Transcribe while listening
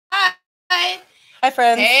Hi,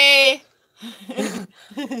 friends. Hey.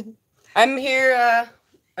 I'm here.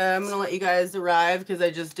 I'm going to let you guys arrive because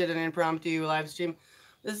I just did an impromptu live stream.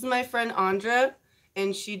 This is my friend Andra,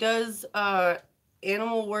 and she does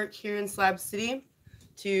animal work here in Slab City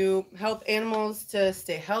to help animals to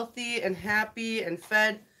stay healthy and happy and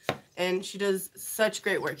fed. And she does such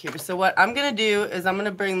great work here. So what I'm going to do is I'm going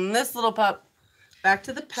to bring this little pup back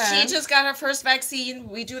to the pen. She just got her first vaccine.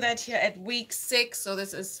 We do that here at week 6. So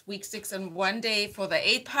this is week 6 and 1 day for the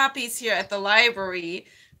 8 puppies here at the library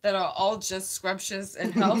that are all just scrumptious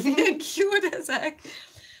and healthy and cute as heck.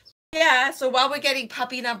 Yeah, so while we're getting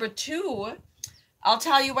puppy number 2, I'll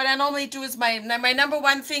tell you what I normally do is my number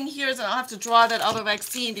one thing here is I'll have to draw that other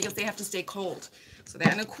vaccine because they have to stay cold. So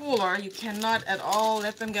they're in a cooler. You cannot at all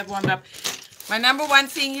let them get warmed up. My number one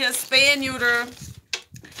thing here is spay and neuter.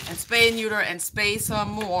 And spay and neuter and spay some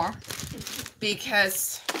more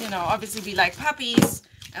because, you know, obviously we like puppies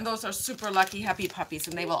and those are super lucky, happy puppies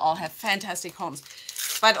and they will all have fantastic homes.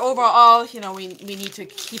 But overall, you know, we need to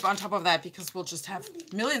keep on top of that because we'll just have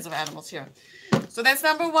millions of animals here. So that's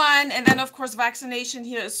number one. And then, of course, vaccination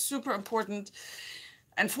here is super important.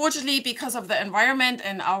 Unfortunately, because of the environment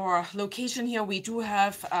and our location here, we do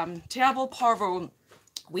have terrible parvo.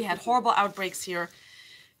 We had horrible outbreaks here.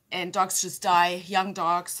 And dogs just die, young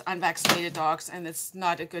dogs, unvaccinated dogs, and it's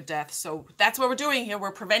not a good death. So that's what we're doing here.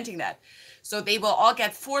 We're preventing that. So they will all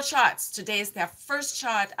get 4 shots. Today is their first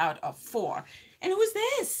shot out of 4. And who's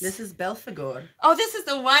this? This is Belphegor. Oh, this is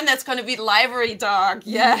the one that's going to be the library dog.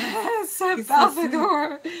 Yes,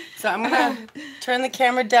 Belphegor. So I'm going to turn the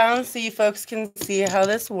camera down so you folks can see how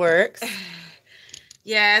this works.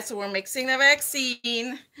 Yeah, so we're mixing the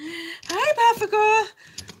vaccine. Hi, Belphegor.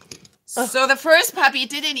 So the first puppy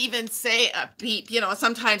didn't even say a beep. You know,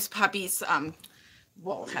 sometimes puppies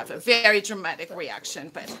will have a very dramatic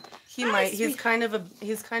reaction, but he might. He's kind of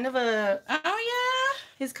a. Oh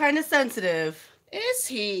He's kind of sensitive. Is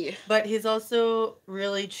he? But he's also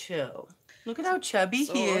really chill. Look at how chubby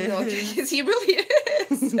he is. He really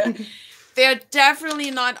is. They're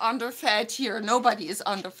definitely not underfed here. Nobody is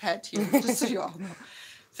underfed here. Just so you all know.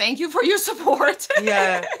 Thank you for your support.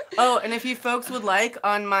 Yeah. Oh, and if you folks would like,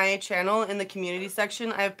 on my channel in the community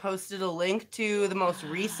section, I've posted a link to the most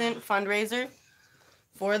recent fundraiser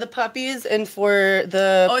for the puppies and for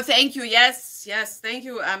the... Oh, thank you. Yes, thank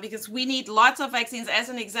you. Because we need lots of vaccines. As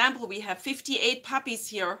an example, we have 58 puppies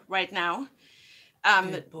here right now.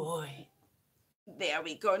 Good boy. There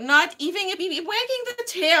we go. Not even wagging the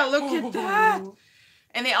tail. Look at that.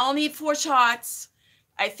 And they all need 4 shots.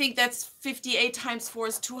 I think that's 58 times 4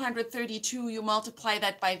 is 232. You multiply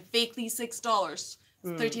that by vaguely $6. It's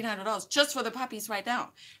 $1,300 just for the puppies right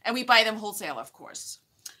now. And we buy them wholesale, of course.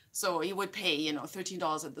 So you would pay, you know,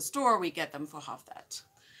 $13 at the store. We get them for half that.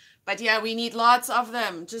 But yeah, we need lots of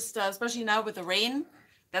them, just especially now with the rain.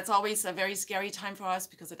 That's always a very scary time for us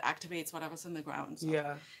because it activates whatever's in the ground. So.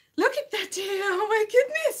 Yeah. Look at that tail. Oh, my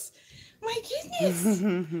goodness. My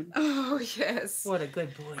goodness. Oh, yes. What a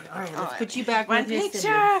good boy. All right, let's put you back one with your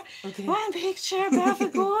picture. Okay. One picture,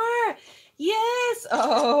 Belphegor. Yes.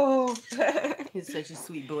 Oh. He's such a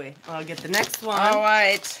sweet boy. I'll get the next one. All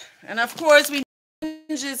right. And of course, we need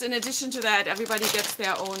syringes. In addition to that, everybody gets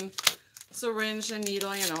their own syringe and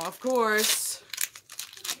needle, you know, of course.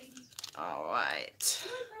 All right.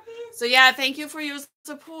 So, yeah, thank you for your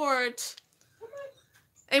support.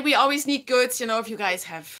 And we always need goods, you know, if you guys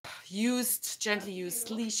have gently used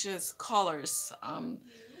leashes, collars,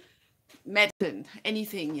 medicine,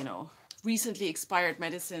 anything, you know, recently expired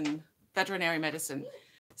medicine, veterinary medicine.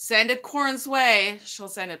 Send it Corin's way. She'll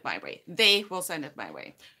send it my way. They will send it my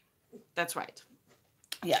way. That's right.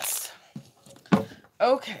 Yes.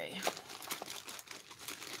 Okay.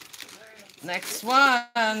 Next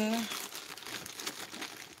one.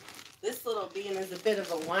 This little bean is a bit of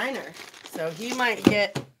a whiner. So he might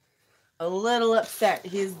get a little upset.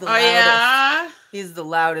 He's the loudest. Yeah? He's the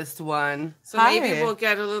loudest one. So maybe we'll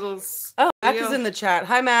get a little... Oh, Mac is in the chat.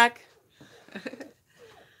 Hi, Mac.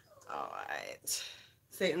 All right.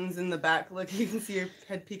 Satan's in the back. Look, you can see her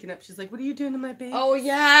head peeking up. She's like, what are you doing to my baby? Oh,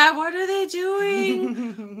 yeah. What are they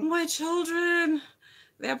doing? My children.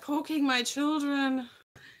 They're poking my children.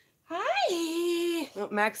 Hi. Well,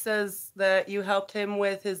 Max says that you helped him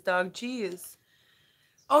with his dog Cheese.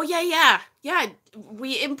 Oh, yeah.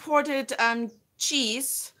 We imported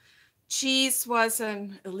Cheese. Cheese was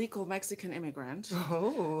an illegal Mexican immigrant.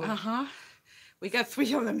 Oh. Uh-huh. We got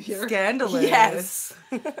 3 of them here. Scandalous. Yes.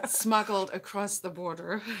 Smuggled across the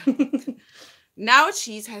border. Now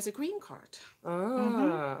Cheese has a green card.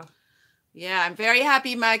 Ah. Yeah, I'm very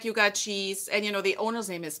happy, Mac, you got Cheese. And, you know, the owner's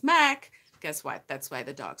name is Mac. Guess what? That's why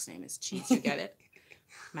the dog's name is Cheese. You get it?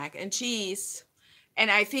 Mac and Cheese. And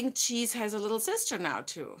I think Cheese has a little sister now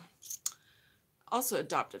too. Also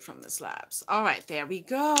adopted from the Slabs. All right, there we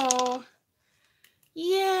go.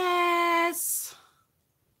 Yes.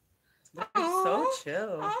 They're so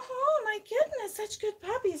chill. Oh my goodness, such good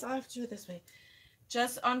puppies. I'll have to do it this way.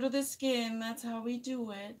 Just under the skin. That's how we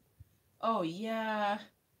do it. Oh yeah.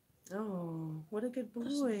 Oh, what a good boy.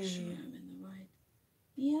 Just make sure I'm in the right.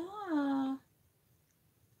 Yeah.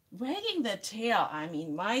 Wagging the tail. I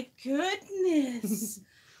mean, my goodness.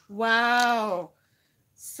 Wow.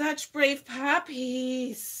 Such brave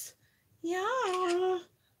puppies. Yeah. Aww.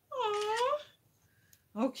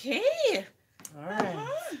 Okay. All right.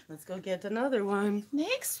 Let's go get another one.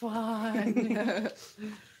 Next one.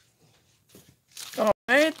 All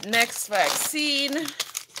right. Next vaccine.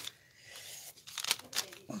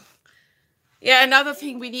 Yeah, another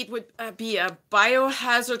thing we need would be a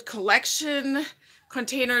biohazard collection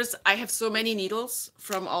containers. I have so many needles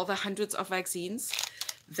from all the hundreds of vaccines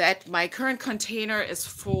that my current container is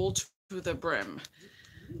full to the brim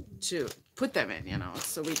to put them in, you know,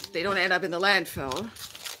 so they don't end up in the landfill.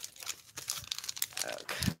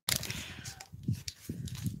 Okay.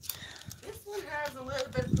 This one has a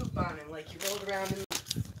little bit of poop on it, like you rolled around in.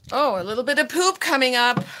 Oh, a little bit of poop coming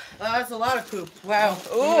up. Oh, that's a lot of poop. Wow.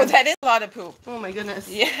 Oh, that is a lot of poop. Oh my goodness.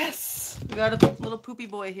 Yes. We got a little poopy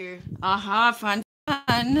boy here. Fun.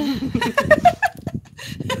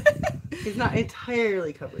 He's not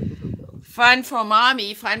entirely covered in poop though. Fun for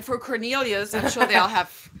mommy, fun for Cornelius. I'm sure they'll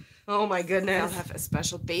have. Oh my goodness. They'll have a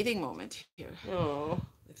special bathing moment here. Oh.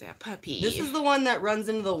 With their puppy. This is the one that runs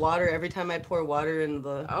into the water every time I pour water in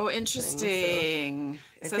the. Oh, interesting.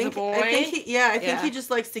 I So the boy. I think he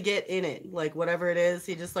just likes to get in it. Like whatever it is,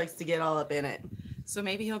 he just likes to get all up in it. So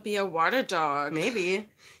maybe he'll be a water dog. Maybe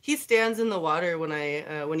he stands in the water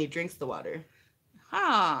when he drinks the water.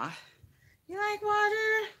 Ah, you like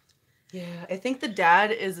water? Yeah, I think the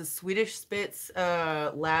dad is a Swedish Spitz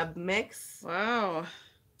lab mix. Wow.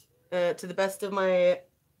 To the best of my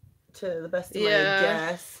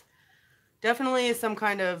guess, definitely some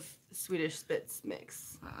kind of Swedish Spitz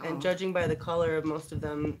mix. Wow. And judging by the color of most of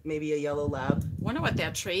them, maybe a yellow lab. Wonder what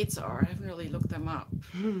their traits are. I haven't really looked them up.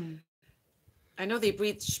 I know they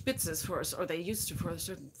breed Spitzes for us, or they used to for a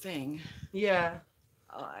certain thing. Yeah.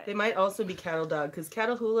 They might also be cattle dog, because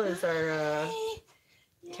cattle hulas are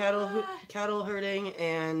cattle herding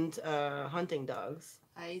and hunting dogs.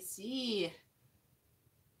 I see.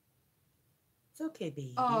 It's okay,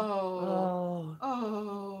 baby. Oh.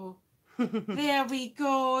 There we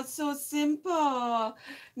go. So simple. Let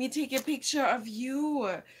me take a picture of you.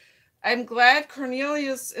 I'm glad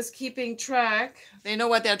Cornelius is keeping track. They know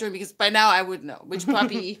what they're doing, because by now I would know which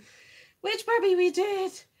puppy we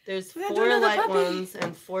did. There's 4 light ones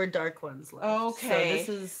and 4 dark ones left. Okay.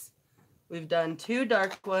 So we've done 2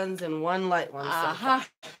 dark ones and 1 light one. All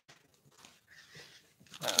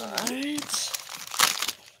right.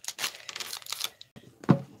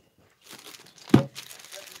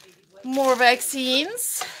 More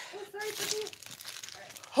vaccines.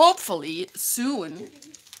 Hopefully soon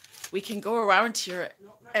we can go around here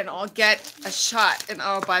and all get a shot in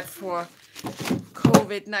our butt for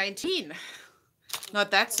COVID-19. Not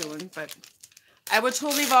that soon, but I would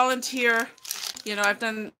totally volunteer. You know, I've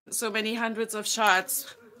done so many hundreds of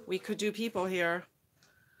shots. We could do people here.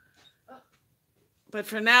 But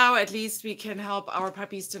for now, at least we can help our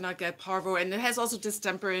puppies to not get parvo. And it has also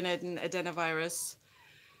distemper in it and adenovirus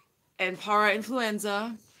and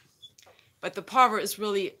para-influenza. But the parvo is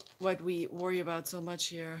really what we worry about so much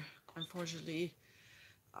here, unfortunately.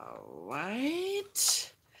 All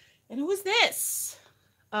right. And who's this?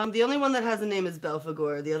 The only one that has a name is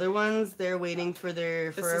Belphegor. The other ones, they're waiting for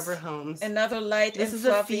their forever homes. Another light This and is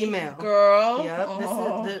a fluffy female girl. Yep.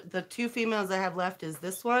 Oh. This is the 2 females I have left is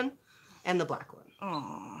this one and the black one.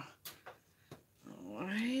 Oh. All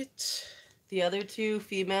right. The other 2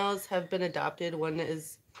 females have been adopted. One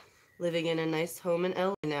is living in a nice home in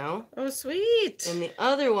LA now. Oh, sweet. And the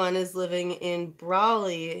other one is living in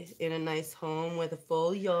Brawley in a nice home with a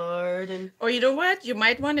full yard. And Or you know what? You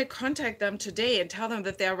might want to contact them today and tell them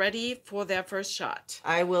that they're ready for their first shot.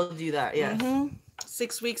 I will do that, yes.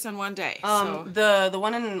 6 weeks and 1 day. The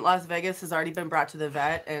one in Las Vegas has already been brought to the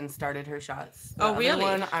vet and started her shots. The really? other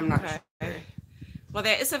one, I'm not sure. Well,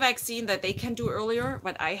 there is a vaccine that they can do earlier,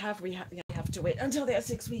 but we have to wait until they're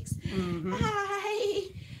 6 weeks. Hi.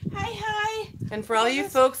 And for all you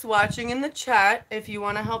folks watching in the chat, if you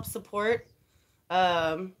want to help support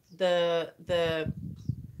the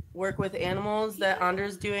work with animals that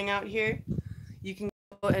Andra's doing out here, you can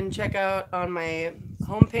go and check out on my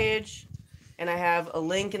homepage, and I have a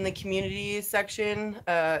link in the community section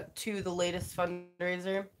to the latest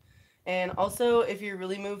fundraiser. And also, if you're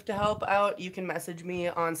really moved to help out, you can message me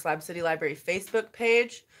on Slab City Library Facebook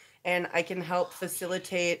page, and I can help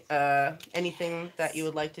facilitate anything that you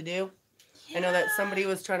would like to do. Yeah. I know that somebody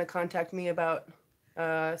was trying to contact me about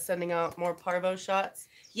sending out more parvo shots.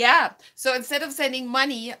 Yeah. So instead of sending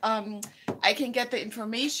money, I can get the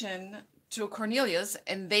information to Cornelius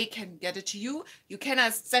and they can get it to you. You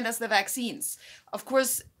cannot send us the vaccines. Of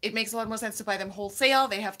course, it makes a lot more sense to buy them wholesale.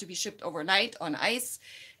 They have to be shipped overnight on ice,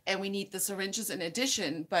 and we need the syringes in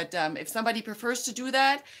addition. But if somebody prefers to do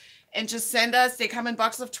that and just send us, they come in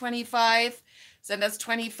boxes of 25, send us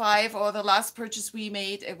 25, or the last purchase we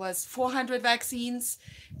made, it was 400 vaccines.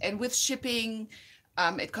 And with shipping,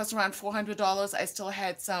 it cost around $400. I still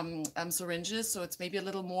had some syringes, so it's maybe a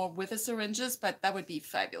little more with the syringes, but that would be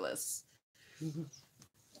fabulous.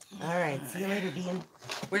 All right, see you later, Bean.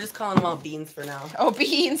 We're just calling them all Beans for now. Oh,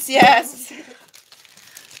 Beans, yes.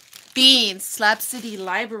 Beans, Slab City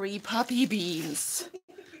Library puppy beans.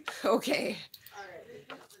 Okay.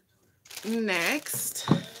 Next.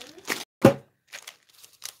 All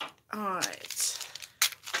right.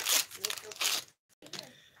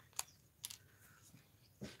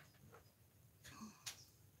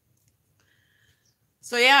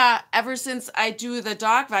 So yeah, ever since I do the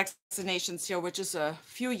dog vaccinations here, which is a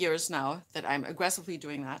few years now that I'm aggressively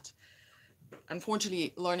doing that,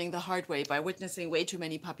 unfortunately learning the hard way by witnessing way too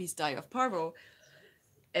many puppies die of parvo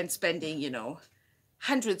and spending, you know,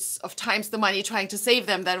 hundreds of times the money trying to save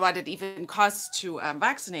them than what it even costs to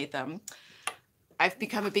vaccinate them. I've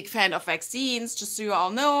become a big fan of vaccines. Just so you all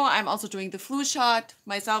know, I'm also doing the flu shot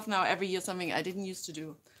myself now every year, something I didn't used to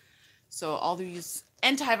do. So all these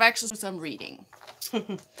anti-vaxxers, some reading.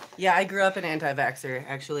 Yeah, I grew up an anti-vaxxer,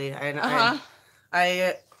 actually. And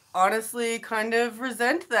I honestly kind of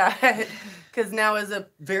resent that because now as a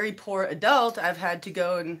very poor adult, I've had to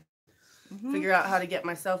go and figure out how to get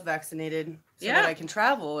myself vaccinated so that I can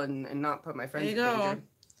travel and not put my friends in danger.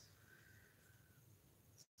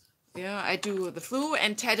 Yeah, I do the flu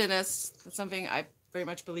and tetanus. That's something I very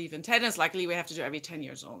much believe in. Tetanus, luckily, we have to do every 10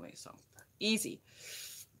 years only, so easy.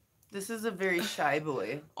 This is a very shy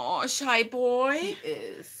boy. Oh, shy boy. He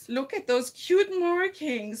is. Look at those cute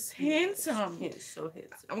markings. Handsome. He is so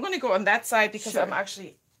handsome. I'm going to go on that side because I'm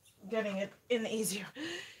actually getting it in easier.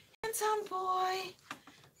 Handsome boy.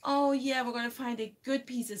 Oh, yeah, we're going to find a good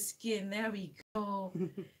piece of skin. There we go.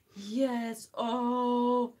 Yes.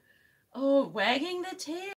 Oh, wagging the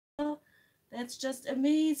tail. That's just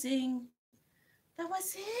amazing. That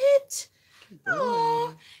was it.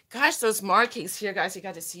 Oh, gosh, those markings here, guys. You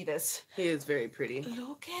got to see this. He is very pretty.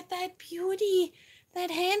 Look at that beauty.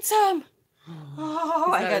 That handsome.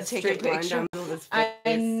 Oh, I got to take a picture.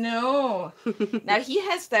 I know. Now, he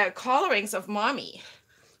has the colorings of mommy.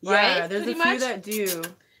 Yeah, right? There's a few that do.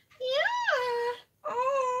 Yeah.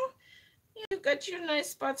 Oh, you got your nice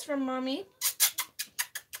spots from mommy.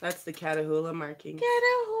 That's the Catahoula marking.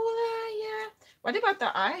 Catahoula, yeah. What about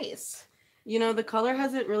the eyes? You know, the color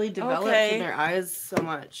hasn't really developed in their eyes so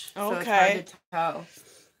much. So it's hard to tell.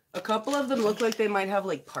 A couple of them look like they might have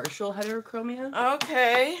like partial heterochromia.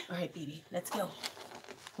 Okay. All right, baby, let's go.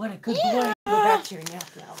 What a good boy. Go back to your nap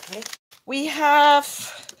now, okay? We have,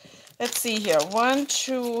 let's see here. 1,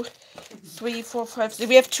 2, 3, 4, 5. Do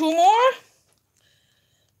we have 2 more?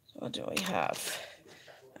 What do we have?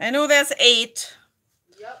 I know there's 8.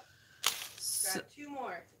 Yep. Got 2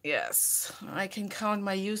 more. Yes. I can count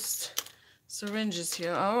my used syringes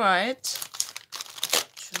here. All right.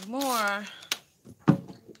 2 more.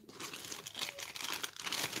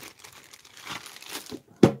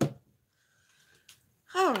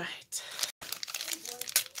 All right.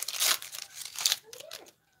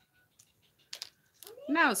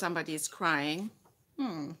 Now somebody's crying.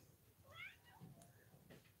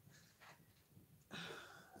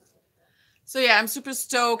 So yeah, I'm super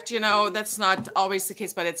stoked. You know, that's not always the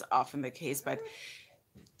case, but it's often the case. But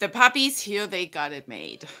the puppies here, they got it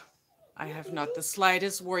made. I have not the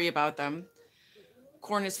slightest worry about them.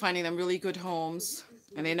 Corn is finding them really good homes,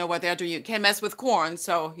 and they know what they're doing. You can't mess with corn,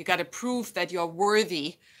 so you got to prove that you're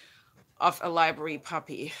worthy of a library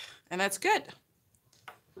puppy, and that's good.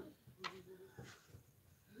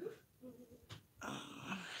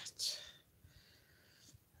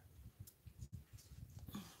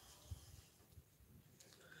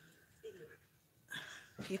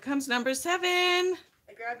 Here comes number 7.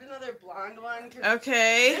 I grabbed another blonde one.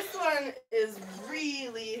 Okay. This one is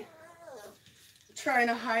really trying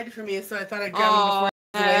to hide from me, so I thought I'd grab him before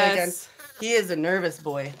he goes away again. He is a nervous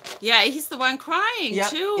boy. Yeah, he's the one crying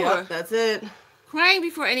too. Yep, that's it. Crying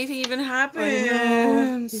before anything even happens. I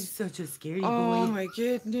know. He's such a scary boy. Oh my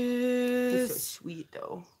goodness. He's so sweet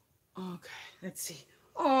though. Okay, let's see.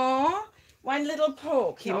 Oh, one little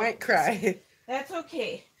poke. He might cry. That's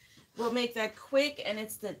okay. We'll make that quick, and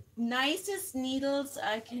it's the nicest needles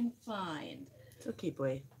I can find. It's okay,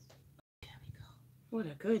 boy. There we go. What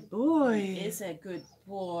a good boy. Is a good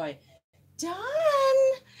boy. Done.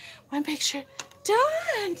 One picture.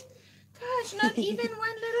 Done. Gosh, not even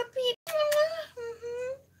one little peep.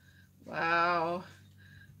 Wow.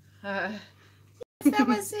 That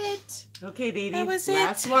was it. Okay, baby. That was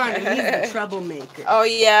Last it. one. He's the troublemaker. Oh,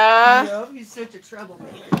 yeah. Yep, he's such a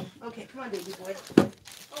troublemaker. Okay, come on, baby boy.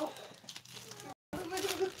 Oh.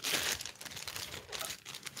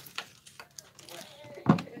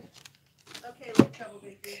 Okay, little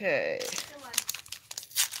troublemaker. Okay. Come on.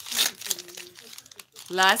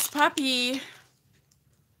 Last puppy.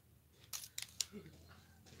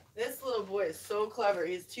 This little boy is so clever.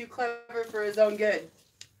 He's too clever for his own good.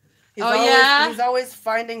 He's always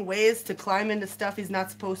finding ways to climb into stuff he's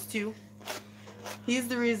not supposed to. He's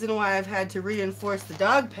the reason why I've had to reinforce the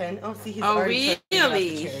dog pen. Oh, see, he's already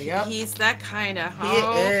really? Yep. He's that kind of,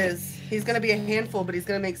 huh? He is. He's gonna be a handful, but he's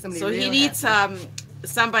gonna make somebody. So real he needs happy.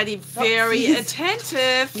 Somebody very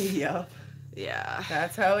attentive. Yep. Yeah.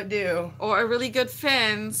 That's how it do. Or a really good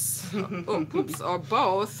fence. Oh, oops, or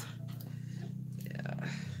both. Yeah.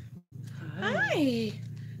 Hi.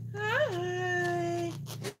 Hi.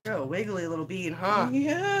 You're a wiggly little bean, huh?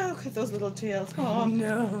 Yeah, look at those little tails. Oh,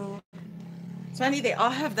 no. It's funny, they all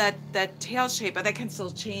have that tail shape, but that can still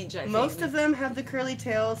change, I think. Most of them have the curly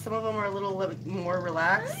tails. Some of them are a little more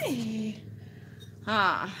relaxed. Hi.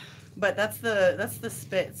 Huh. But that's the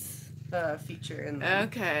Spitz feature in them.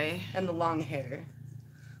 Okay. And the long hair.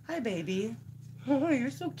 Hi, baby. Oh, you're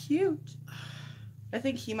so cute. I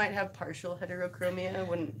think he might have partial heterochromia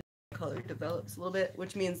when the color develops a little bit,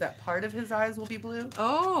 which means that part of his eyes will be blue.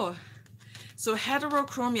 Oh. So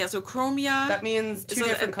heterochromia. So chromia. That means two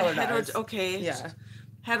different colored eyes. Okay. Yeah.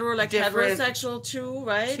 Hetero, like Different- heterosexual too,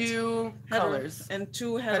 right? Two colors. And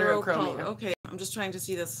two Heterochromia. heterochromia. Okay. I'm just trying to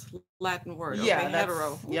see this Latin word. Yeah, Okay, that's-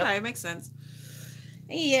 hetero. yep. Okay, makes sense.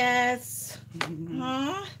 Yes.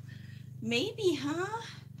 Huh? Maybe, huh?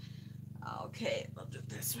 Okay, I'll do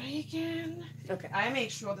this way again. Okay. I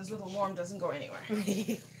make sure this little worm doesn't go anywhere.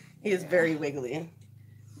 He is very wiggly.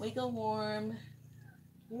 Wiggle worm.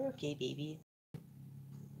 You're okay, baby.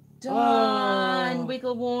 Done. Oh.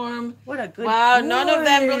 Wiggle worm. What a good Wow, none of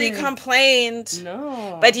them really boy. complained.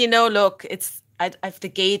 No. But look, it's the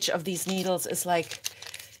gauge of these needles is like,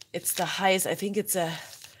 it's the highest. I think it's a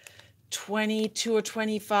 22 or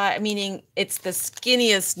 25, meaning it's the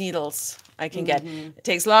skinniest needles I can get. It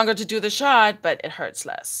takes longer to do the shot, but it hurts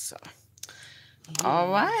less. So.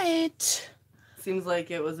 All right. Seems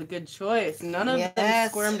like it was a good choice. None of them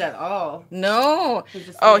Yes. squirmed at all. No. He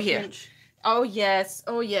just Oh, did a here. pinch. Oh, yes.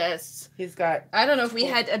 Oh, yes. He's got. I don't know if we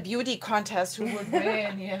had a beauty contest, who would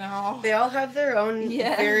win, They all have their own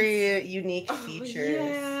Yes. very unique Oh, features.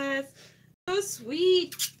 yes. So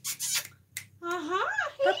sweet. Uh-huh.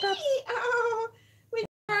 Hey. Oh,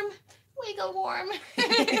 wiggle worm.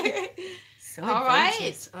 So All right.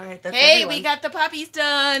 adventurous. All right. That's Hey, everyone. we got the puppies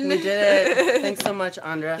done. We did it. Thanks so much,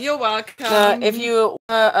 Andra. You're welcome. If you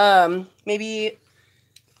maybe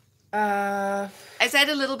I said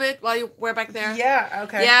a little bit while you were back there. yeah,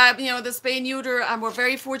 okay. Yeah, the spay neuter. We're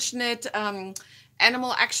very fortunate.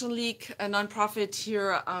 Animal Action League, a nonprofit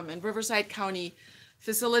here in Riverside County,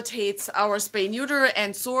 facilitates our spay neuter,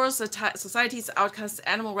 and SOAR, Society's Outcast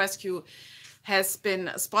Animal Rescue, has been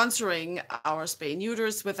sponsoring our spay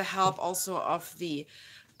neuters with the help also of the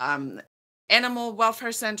Animal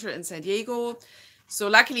Welfare Center in San Diego. So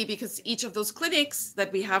luckily, because each of those clinics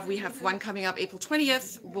that we have one coming up April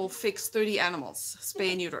 20th, will fix 30 animals, spay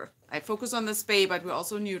and neuter. I focus on the spay, but we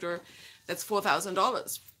also neuter. That's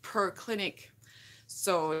 $4,000 per clinic.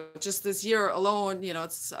 So just this year alone,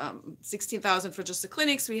 it's 16,000 for just the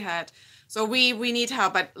clinics we had. So we need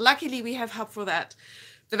help, but luckily we have help for that.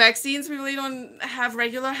 The vaccines, we really don't have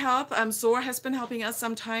regular help. SOAR has been helping us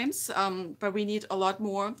sometimes, but we need a lot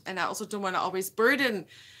more. And I also don't want to always burden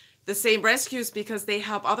the same rescues because they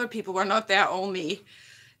help other people. We're not their only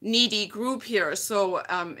needy group here. So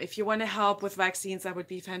if you want to help with vaccines, that would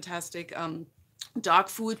be fantastic. Dog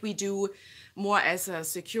food, we do more as a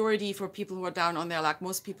security for people who are down on their luck.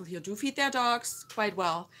 Most people here do feed their dogs quite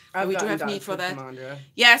well. But we do have need for that.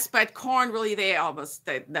 Yes, but corn, really, they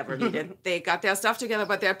never need it. They got their stuff together,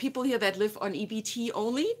 but there are people here that live on EBT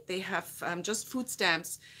only. They have just food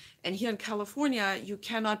stamps. And here in California, you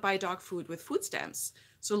cannot buy dog food with food stamps.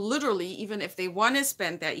 So literally, even if they want to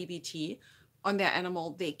spend their EBT on their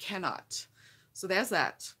animal, they cannot. So there's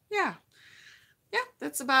that. Yeah. Yeah,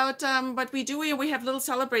 that's about what we do. We have little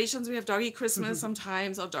celebrations. We have doggy Christmas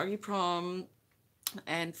sometimes, or doggy prom.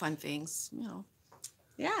 and fun things, you know.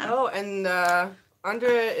 Yeah. Oh, and Andra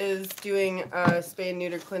is doing a spay and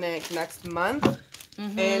neuter clinic next month.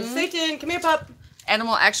 And Satan, come here, pup.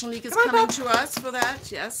 Animal Action League is coming to us for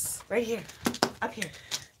that. Yes. Right here. Up here.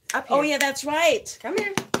 Up here. Oh, yeah, that's right. Come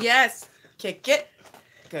here. Yes. Kick it.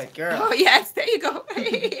 Good girl. Oh, yes. There you go.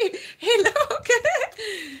 Hey, look.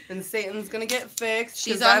 And Satan's going to get fixed.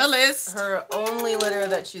 She's on the list. Her only litter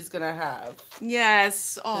that she's going to have.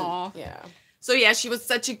 Yes. Oh. Yeah. So, yeah, she was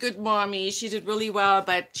such a good mommy. She did really well,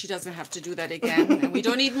 but she doesn't have to do that again. And we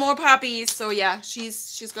don't need more puppies. So, yeah,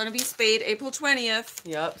 she's going to be spayed April 20th.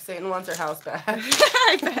 Yep. Satan wants her house back.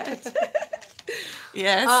 I bet.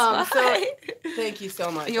 Yes. So thank you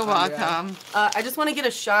so much. You're Andra. welcome. I just want to get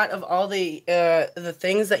a shot of all the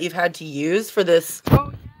things that you've had to use for this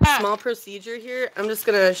small procedure here. I'm just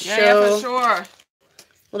going to show Yeah, for sure. a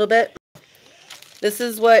little bit. This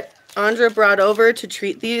is what Andra brought over to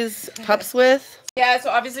treat these pups with. Yeah, so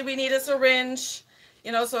obviously we need a syringe.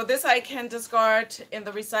 You know, so this I can discard in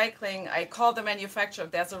the recycling. I call the manufacturer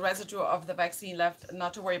if there's a residue of the vaccine left,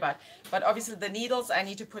 not to worry about. But obviously the needles I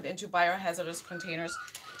need to put into biohazardous containers.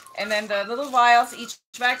 And then the little vials, each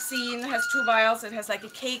vaccine has 2 vials. It has like a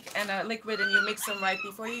cake and a liquid, and you mix them right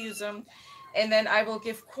before you use them. And then I will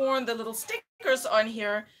give Corn the little stickers on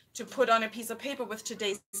here to put on a piece of paper with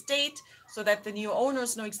today's date, so that the new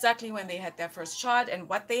owners know exactly when they had their first shot and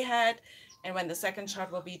what they had, and when the second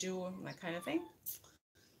shot will be due, that kind of thing.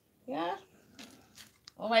 Yeah.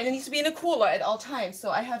 All right, it needs to be in a cooler at all times, so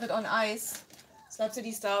I have it on ice. Slab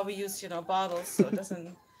City style, we use, bottles, so it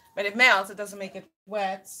doesn't, when it melts, it doesn't make it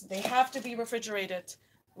wet. They have to be refrigerated.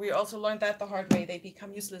 We also learned that the hard way. They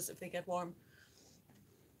become useless if they get warm.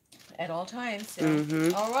 At all times.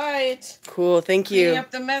 Yeah. All right. Cool. Thank you. Cleaning up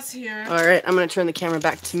the mess here. All right. I'm going to turn the camera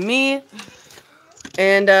back to me.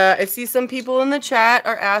 And I see some people in the chat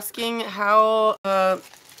are asking how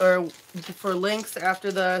or for links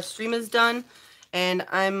after the stream is done. And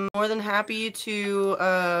I'm more than happy to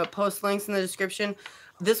post links in the description.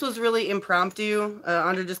 This was really impromptu.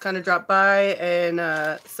 Andra just kind of dropped by,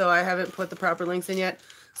 and so I haven't put the proper links in yet.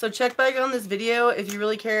 So check back on this video if you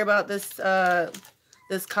really care about this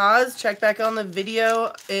this cause. Check back on the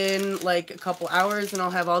video in like a couple hours, and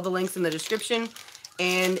I'll have all the links in the description.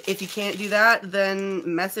 And if you can't do that, then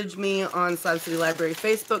message me on Slab City Library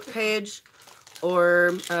Facebook page,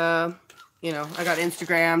 or I got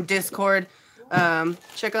Instagram, Discord.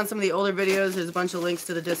 Check on some of the older videos. There's a bunch of links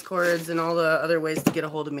to the Discords and all the other ways to get a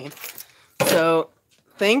hold of me. So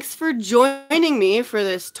thanks for joining me for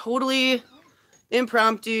this totally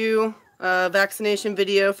impromptu vaccination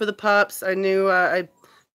video for the pups. I knew I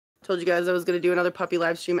told you guys I was going to do another puppy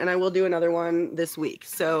live stream, and I will do another one this week.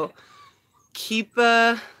 So keep,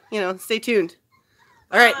 stay tuned.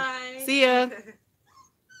 All right. Bye. See ya.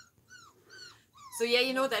 So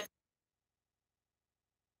yeah, that